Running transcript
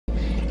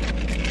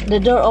The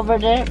door over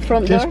there,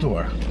 front door? This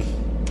door.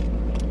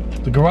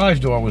 The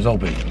garage door was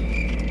open.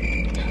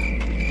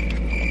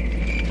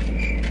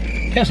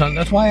 Yes, son,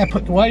 that's why I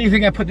put. Why do you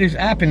think I put this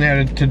app in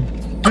there to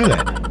do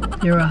that?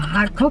 You're a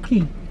hot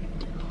cookie.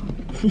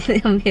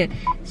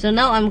 So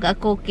now I'm a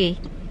cookie.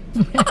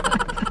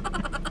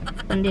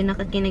 Hindi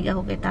nakakinig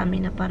ako kay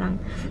Tami na parang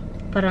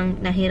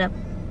nahirap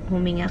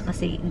huminga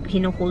kasi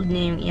hinuhold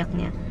niya yung iyak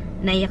niya.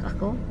 Naiyak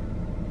ako.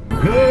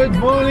 Good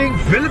morning,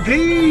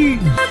 Philippines!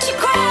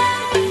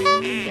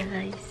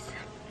 Guys,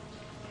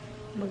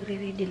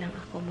 magre-ready lang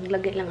ako.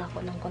 Maglagay lang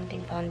ako ng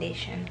konting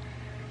foundation.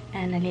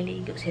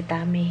 Naliligo si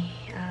Tami.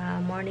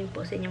 Morning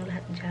po sa inyong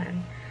lahat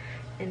dyan.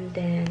 And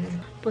then,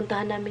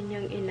 puntahan namin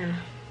yung ina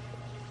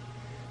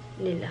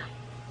nila.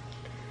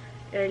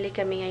 Early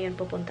kami ngayon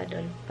pupunta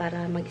doon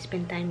para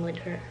mag-spend time with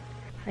her.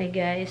 Hi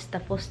guys,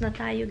 tapos na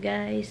tayo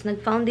guys.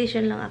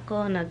 Nag-foundation lang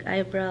ako,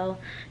 nag-eyebrow.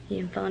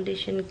 Yung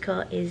foundation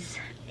ko is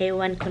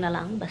ewan ko na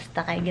lang.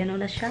 Basta kay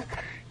gano'n na siya.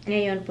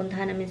 Ngayon,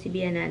 puntahan namin si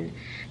Bianan.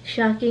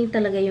 Shocking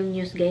talaga yung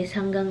news guys.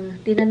 Hanggang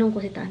tinanong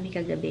ko si Tami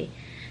kagabi.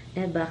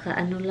 Baka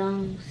ano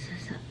lang,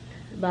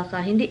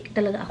 baka hindi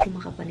talaga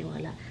ako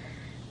makapaniwala.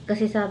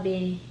 Kasi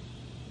sabi,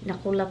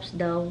 na-collapse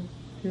daw,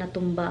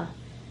 natumba.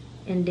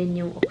 And then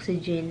yung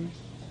oxygen,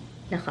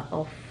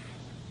 naka-off.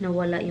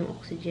 Nawala yung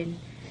oxygen.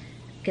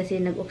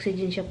 Kasi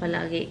nag-oxygen siya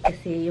palagi.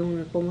 Kasi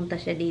yung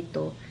pumunta siya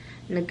dito,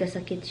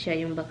 nagkasakit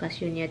siya yung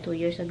bakasyon niya 2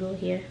 years ago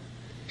here.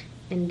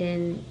 And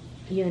then,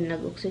 yun,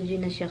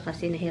 nag-oxygen na siya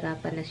kasi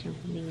nahirapan na siyang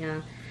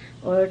huminga.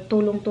 Or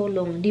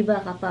tulong-tulong. Diba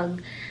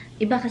kapag,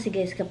 iba kasi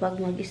guys, kapag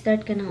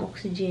mag-start ka ng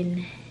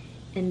oxygen,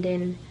 and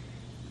then,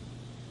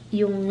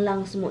 yung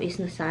lungs mo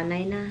is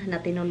nasanay na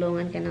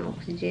tinulungan ka ng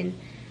oxygen.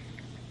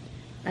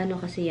 Ano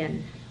kasi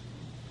yan?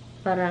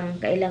 Parang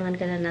kailangan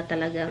ka na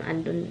talagang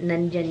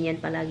nandyan yan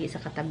palagi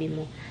sa tabi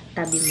mo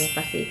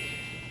kasi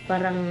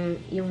parang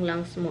yung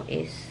lungs mo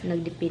is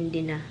nagdepende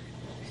na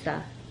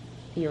sa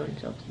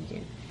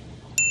oxygen.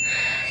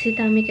 Si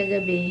Tami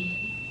kagabi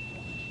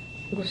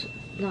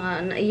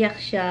naiyak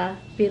siya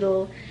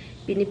pero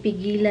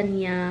pinipigilan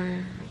niya.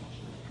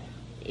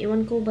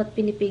 Iwan ko ba't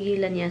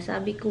pinipigilan niya.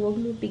 Sabi ko, wag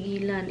mo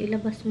pigilan,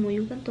 ilabas mo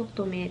yung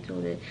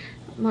toktometro.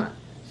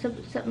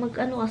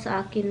 Mag-ano ka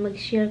sa akin,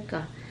 mag-share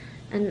ka.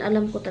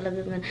 Alam ko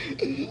talaga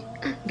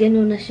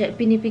gano'n na siya,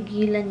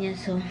 pinipigilan niya.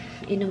 So,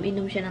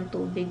 inom-inom siya ng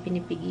tubig,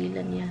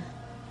 pinipigilan niya.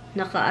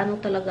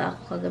 Nakaano talaga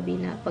ako kagabi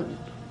na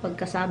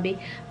pagkasabi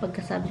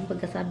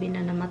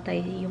na namatay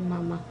yung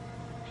mama.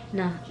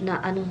 Na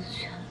ano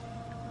siya.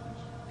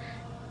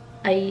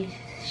 I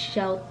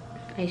shout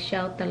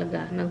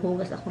talaga.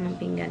 Naghugas ako ng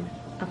pinggan.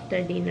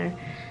 After dinner,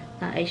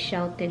 I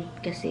shouted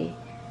kasi,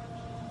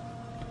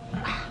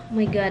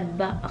 my God,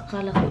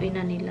 akala ko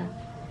ina nila.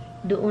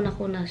 Doon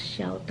ako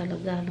na-shout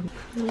talaga.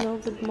 Hello,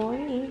 good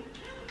morning.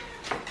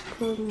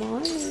 Good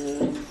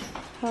morning.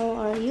 How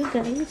are you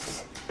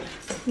guys?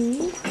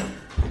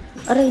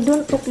 Aray,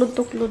 don't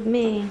tuklod-tuklod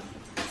me.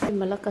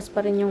 Malakas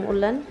pa rin yung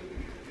ulan.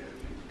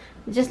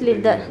 Just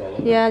leave that.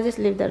 Yeah, just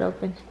leave that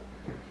open.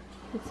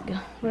 Let's go.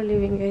 We're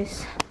leaving,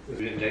 guys.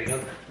 We didn't take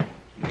them?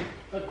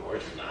 Of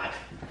course not.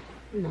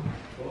 No.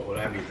 Well, what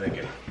have you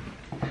thinking?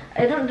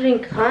 I don't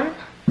drink, hon.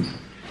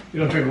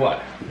 You don't drink what?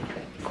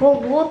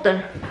 Cold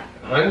water.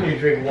 Hon, you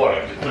drink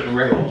water. Just put it in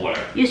regular water.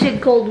 You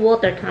said cold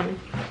water, Tommy.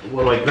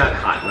 Well, like not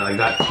hot, like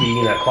not tea,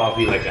 not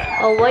coffee, like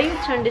that. Oh, why you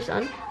turn this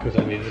on? Because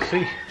I need to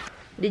see.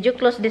 Did you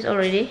close this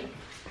already?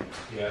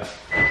 Yeah.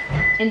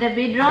 In the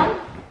bedroom?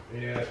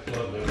 Yeah, it's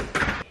closed.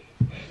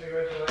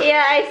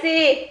 Yeah, I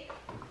see.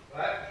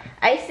 What?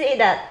 I see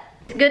that.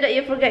 It's good that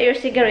you forgot your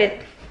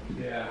cigarette.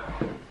 Yeah.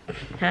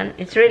 Hon,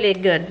 it's really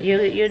good.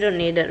 You don't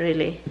need it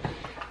really.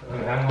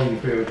 How long do you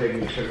feel it would take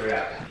me to figure it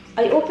out?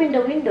 I opened the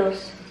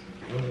windows.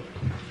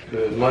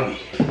 It's muggy.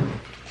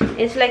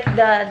 It's like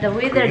the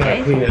weather, You gotta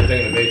guys. clean that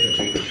thing in the basement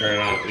so you can turn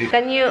it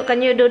on.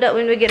 Can you do that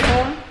when we get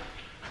home?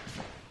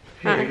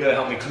 Hey, you gotta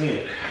help me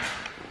clean it.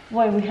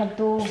 Why we have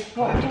to?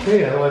 I have to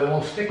clean it, otherwise it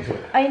won't stick to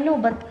it. I know,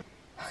 but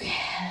okay.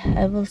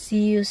 I will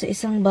see you sa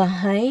isang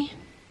bahay.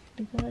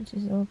 The garage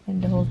is open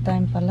the whole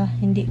time pala.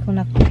 Hindi ko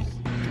na-close.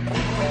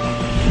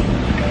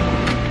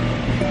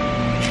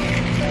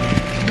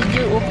 Did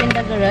you open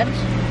the garage?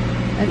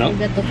 I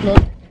forgot to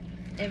close.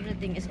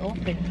 Everything is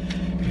open.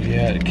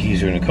 Yeah, the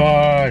keys are in the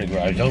car, the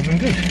garage is open,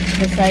 good.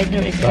 The side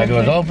door is Side door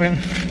is open.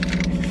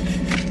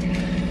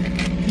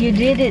 You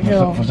did it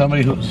though. For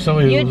somebody who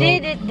You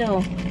did it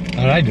though.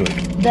 How did I do it?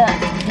 The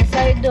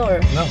side door.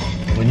 No.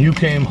 When you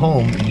came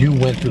home, you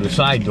went through the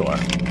side door.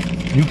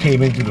 You came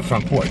in through the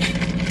front porch.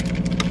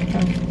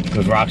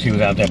 Because Roxy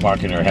was out there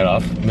barking her head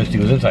off. Misty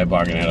was inside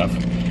barking her head off.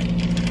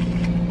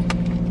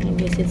 I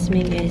guess it's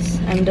me, guys.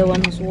 I'm the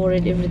one who's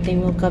worried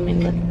everything will come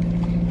in, but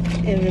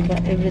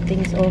everything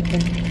is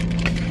open.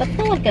 But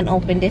no one can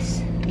open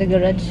this, the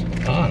garage.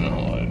 Oh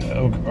no,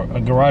 a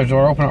garage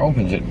door opener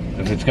opens it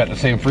if it's got the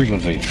same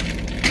frequency.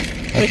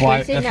 That's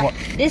why.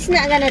 This is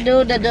not gonna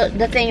do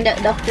the thing that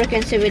the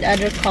frequency with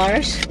other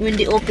cars when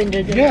they open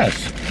their garage. Yes,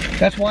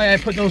 that's why I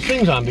put those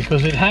things on,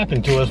 because it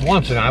happened to us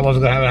once and I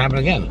wasn't gonna have it happen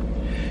again.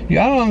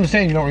 Yeah, I don't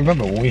understand. You don't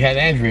remember when we had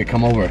Andrea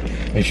come over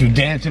and she would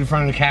dance in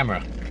front of the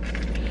camera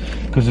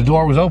because the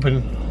door was open.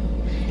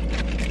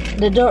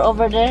 The door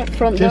over there,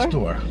 front door? This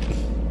door.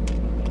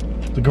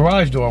 The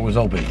garage door was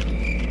open.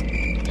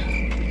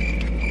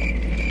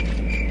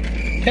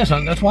 Yeah,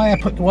 son, that's why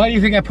why do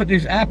you think I put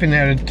this app in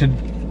there to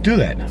do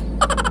that?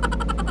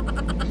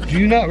 Do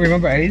you not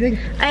remember anything?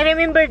 I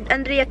remember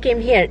Andrea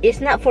came here.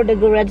 It's not for the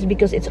garage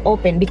because it's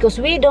open. Because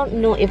we don't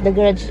know if the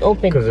garage is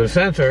open. Because of the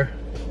sensor,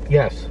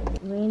 yes.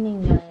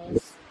 Raining,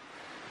 guys.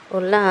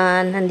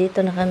 Ulan.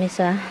 Nandito na kami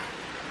sa...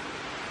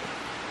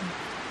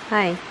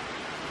 Hi.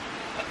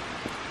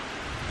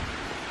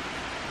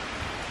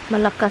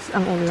 Malakas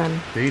ang ulan.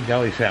 The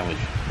deli sandwich.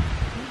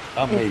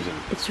 Amazing.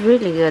 It's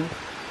really good.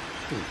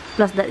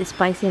 Plus that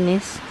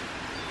spiciness.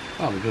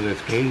 Oh, because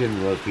it's Cajun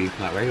roast beef,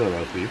 not regular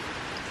roast beef.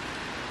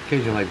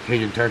 Cajun, like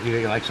Cajun turkey that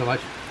you like so much.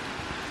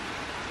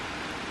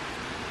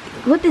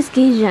 What is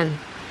Cajun?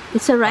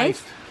 It's a rice?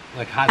 Spiced.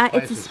 Like hot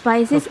spices. It's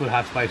spices. Cooked with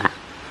hot spices.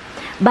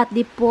 But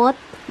the pot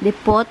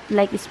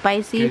like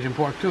spicy. Cajun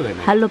pork too, they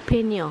make.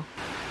 Jalapeno.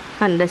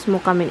 Han, the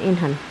smoke coming in,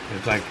 han.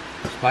 It's like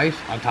spice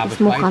on top of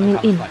Smoke spice on coming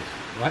top of in. spice.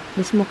 What?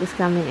 The smoke is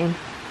coming in.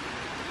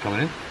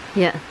 Coming in?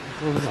 Yeah.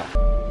 What was that?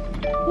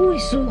 Oh,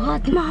 it's so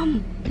hot,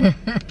 Mom.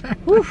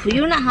 Oof,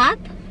 you're not hot?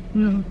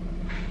 No.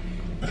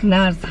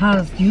 Not as hot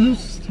as you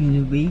used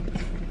to be.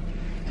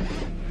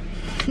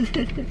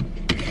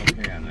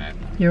 Yeah, on that.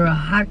 You're a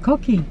hot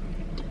cookie.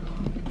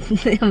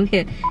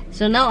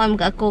 So now I'm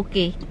a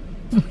cookie.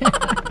 Do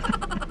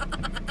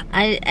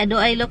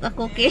I look a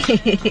cookie?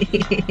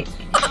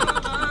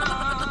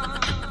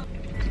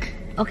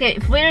 Okay,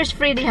 where's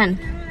Freddy, Han?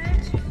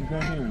 He's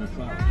right here in the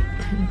flower.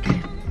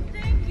 Okay.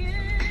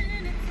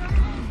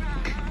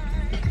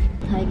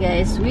 Hi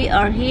guys, we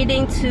are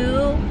heading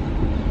to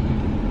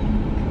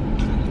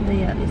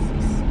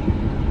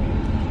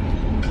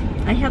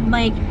I have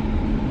my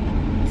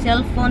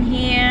cell phone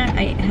here.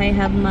 I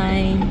have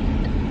my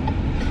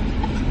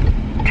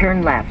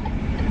Turn left.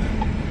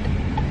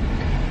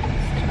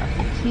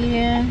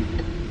 here.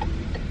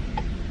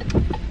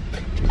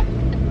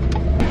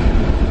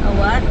 A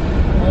what?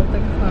 All the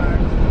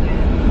cars.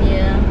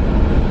 Yeah.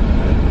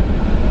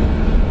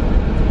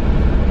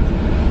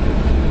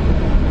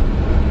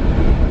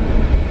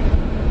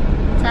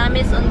 Sam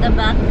is on the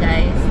back,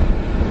 guys.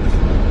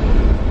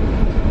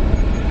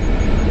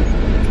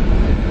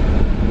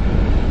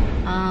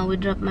 We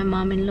dropped my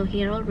mom-in-law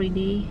here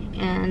already,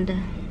 and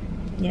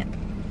yeah,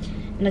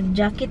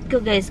 nag-jacket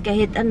ko guys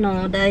kahit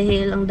ano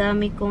dahil ang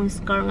dami kong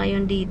scar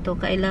ngayon dito.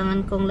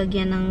 Kailangan kong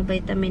lagyan ng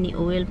vitamin E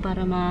oil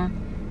para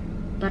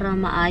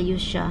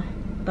maayos siya,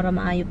 para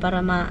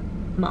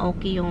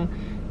ma-okay yung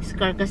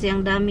scar kasi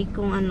ang dami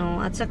kong ano,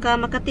 at saka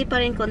makati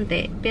pa rin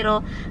konti.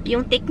 Pero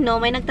yung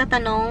Tekno, may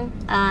nagtatanong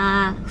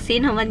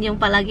sino man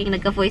yung palaging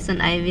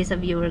nagka-poison ivy sa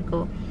viewer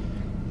ko.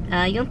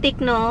 Yung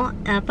Tekno,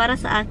 para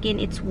sa akin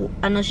it's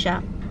ano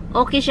siya,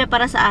 okay siya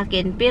para sa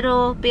akin,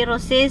 pero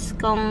sis,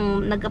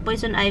 kung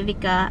nagka-poison ivy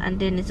ka and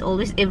then it's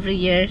always every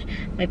year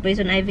may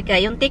poison ivy ka,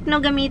 yung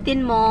Tekno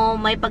gamitin mo,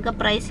 may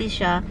pagka-pricey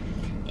siya.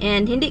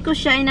 And hindi ko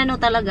siya inano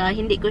talaga,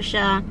 hindi ko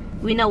siya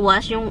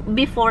wina-wash. Yung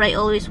before, I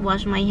always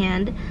wash my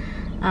hand,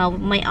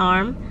 my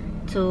arm,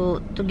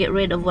 to get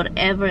rid of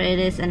whatever it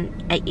is, and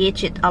I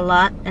itch it a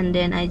lot, and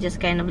then I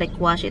just kind of like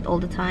wash it all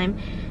the time.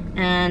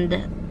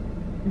 And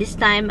this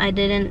time I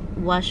didn't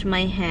wash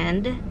my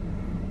hand,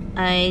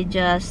 I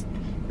just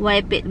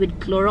wipe it with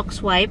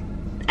Clorox wipe.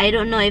 I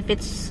don't know if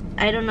it's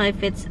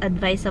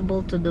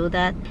advisable to do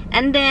that.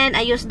 And then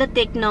I use the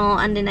Tekno,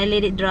 and then I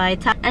let it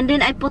dry, and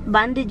then I put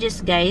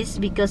bandages,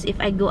 guys, because if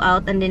I go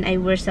out and then I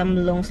wear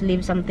some long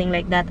sleeve, something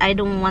like that, I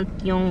don't want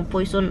yung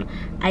poison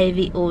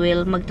ivy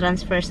oil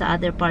mag-transfer sa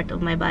other part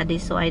of my body.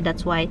 So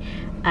that's why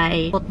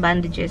I put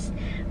bandages.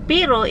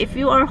 Pero if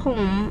you are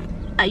home,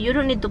 you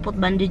don't need to put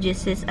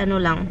bandages, sis. Ano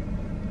lang,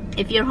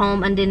 if you're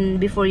home and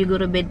then before you go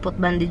to bed, put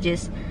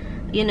bandages.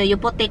 You know, you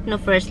put Tekno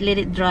first, let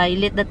it dry,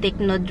 let the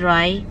Tekno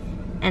dry,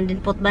 and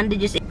then put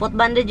bandages. Put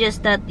bandages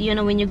that, you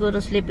know, when you go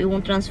to sleep, it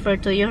won't transfer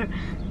to your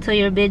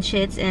bed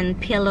sheets and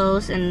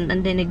pillows,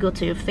 and then it go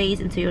to your face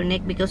and to your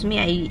neck. Because me,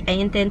 I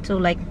intend to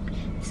like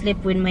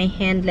sleep with my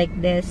hand like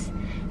this,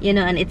 you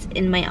know, and it's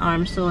in my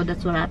arm. So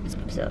that's what happened.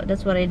 So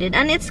that's what I did,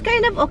 and it's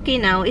kind of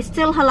okay now. It's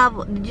still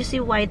halab. Did you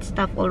see white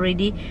stuff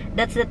already?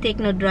 That's the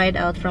Tekno dried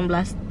out from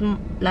last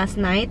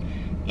night.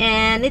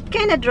 And it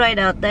kind of dried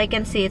out. I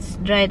can see it's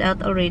dried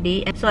out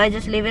already. So I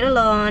just leave it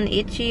alone.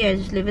 Itchy, I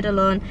just leave it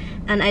alone,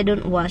 and I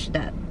don't wash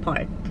that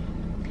part.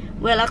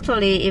 Well,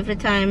 actually, every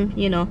time,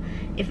 you know,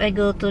 if I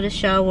go to the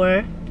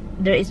shower,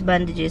 there is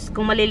bandages.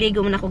 Kung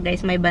maliligo man ako,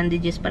 guys, may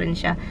bandages pa rin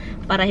siya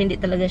para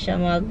hindi talaga siya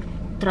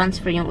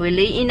mag-transfer yung oil.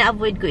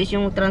 Ina-avoid ko is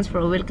yung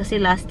transfer oil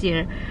kasi last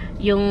year,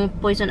 yung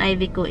poison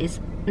ivy ko is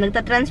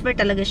nagta-transfer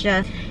talaga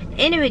siya.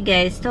 Anyway,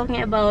 guys,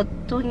 talking about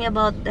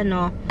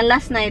ano,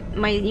 last night,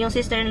 yung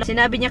sister-in-law,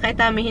 sinabi niya kay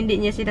Tami, hindi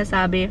niya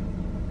sinasabi.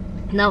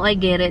 Now I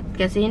get it.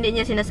 Kasi hindi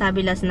niya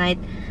sinasabi last night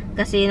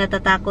kasi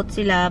natatakot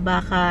sila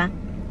baka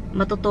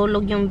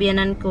matutulog yung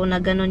biyanan ko na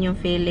ganun yung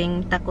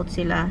feeling. Takot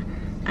sila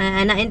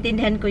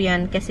naintindihan ko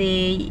yan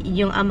kasi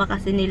yung ama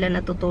kasi nila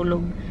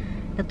natutulog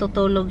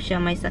siya,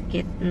 may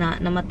sakit na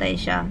namatay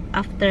siya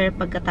after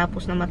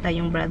pagkatapos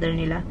namatay yung brother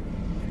nila.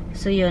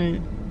 So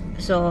yun,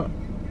 so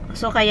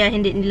kaya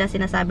hindi nila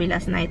sinasabi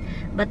last night,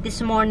 but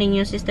this morning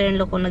yung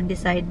sister-in-law ko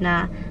nag-decide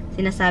na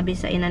sinasabi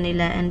sa ina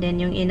nila, and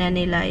then yung ina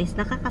nila is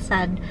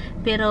nakakasad,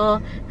 pero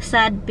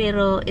sad,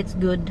 pero it's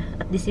good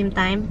at the same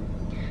time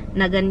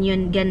na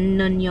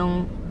ganun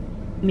yung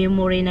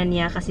memory na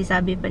niya, kasi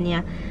sabi pa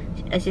niya,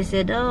 she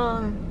said,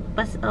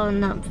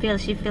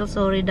 she feels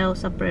sorry daw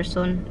sa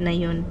person na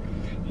yun.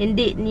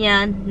 Hindi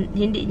niya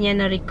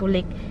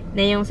na-recollect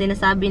na yung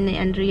sinasabi ni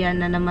Andrea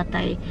na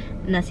namatay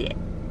na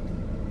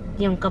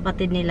yung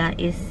kapatid nila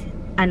is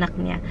anak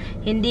niya.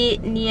 Hindi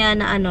niya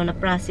na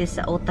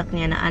process sa utak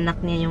niya na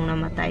anak niya yung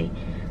namatay.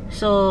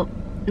 So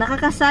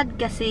nakakasad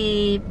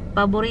kasi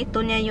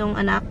paborito niya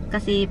yung anak,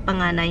 kasi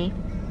panganay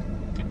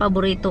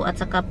paborito, at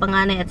saka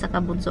panganay at saka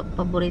bunso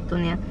paborito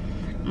niya,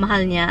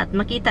 mahal niya, at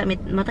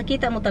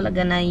matakita mo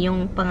talaga na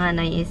yung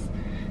panganay is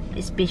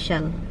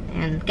special,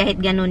 and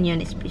kahit ganun yun,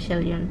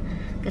 special yun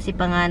kasi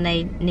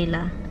panganay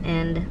nila.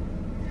 And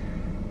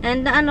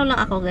naano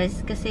lang ako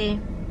guys, kasi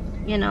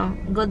you know,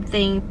 good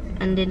thing,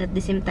 and then at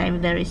the same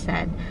time very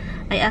sad.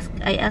 I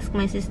ask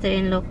my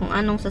sister-in-law kung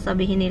anong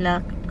sasabihin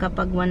nila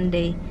kapag one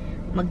day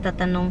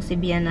magtatanong si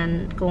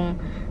Bianan kung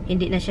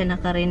hindi na siya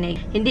nakarinig,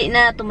 hindi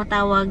na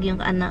tumatawag yung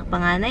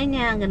panganay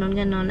niya,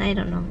 ganun. I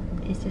don't know,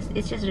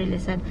 it's just really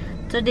sad.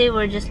 Today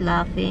we're just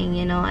laughing,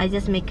 you know, I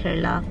just make her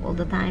laugh all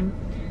the time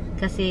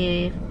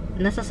kasi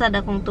nasasad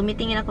akong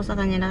tumitingin ako sa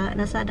kanya,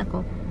 nasad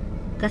ako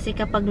kasi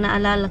kapag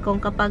naalala kong,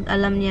 kapag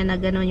alam niya na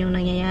ganun yung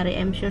nangyayari,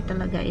 I'm sure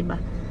talaga iba.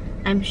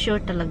 I'm sure.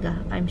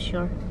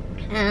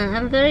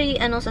 I'm very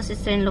sa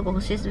sister-in-law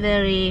ko, she's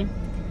very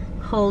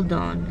hold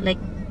on, like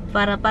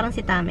parang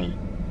si Tame.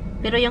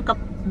 Pero yung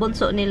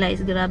bunso nila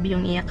is grabe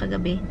yung iyak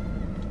kagabi.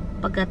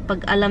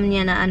 Pag alam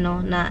niya na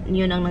na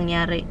yun ang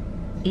nangyari,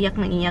 iyak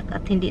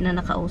at hindi na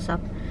nakausap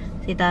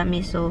si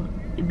Tame, so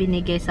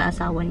ibinigay sa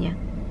asawa niya.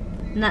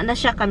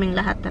 Na-shock kaming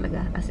lahat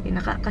talaga, as in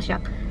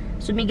nakaka-shock.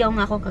 Sumigaw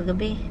nga ako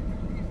kagabi.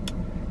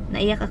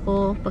 Naiyak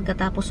ako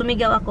pagkatapos.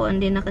 Sumigaw ako,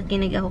 and then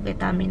nakakinig ako kay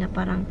Tame na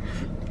parang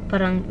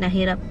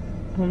nahirap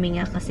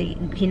huminga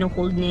kasi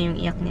hinuhold niya yung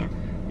iyak niya.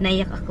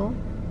 Naiyak ako.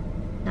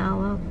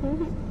 Nawa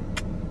ko.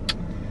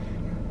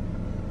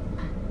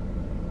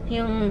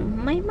 Yung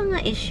may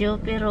mga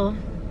issue, pero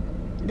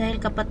dahil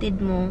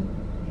kapatid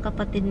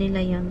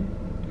nila yun,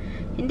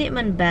 hindi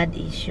man bad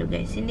issue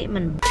guys, hindi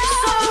man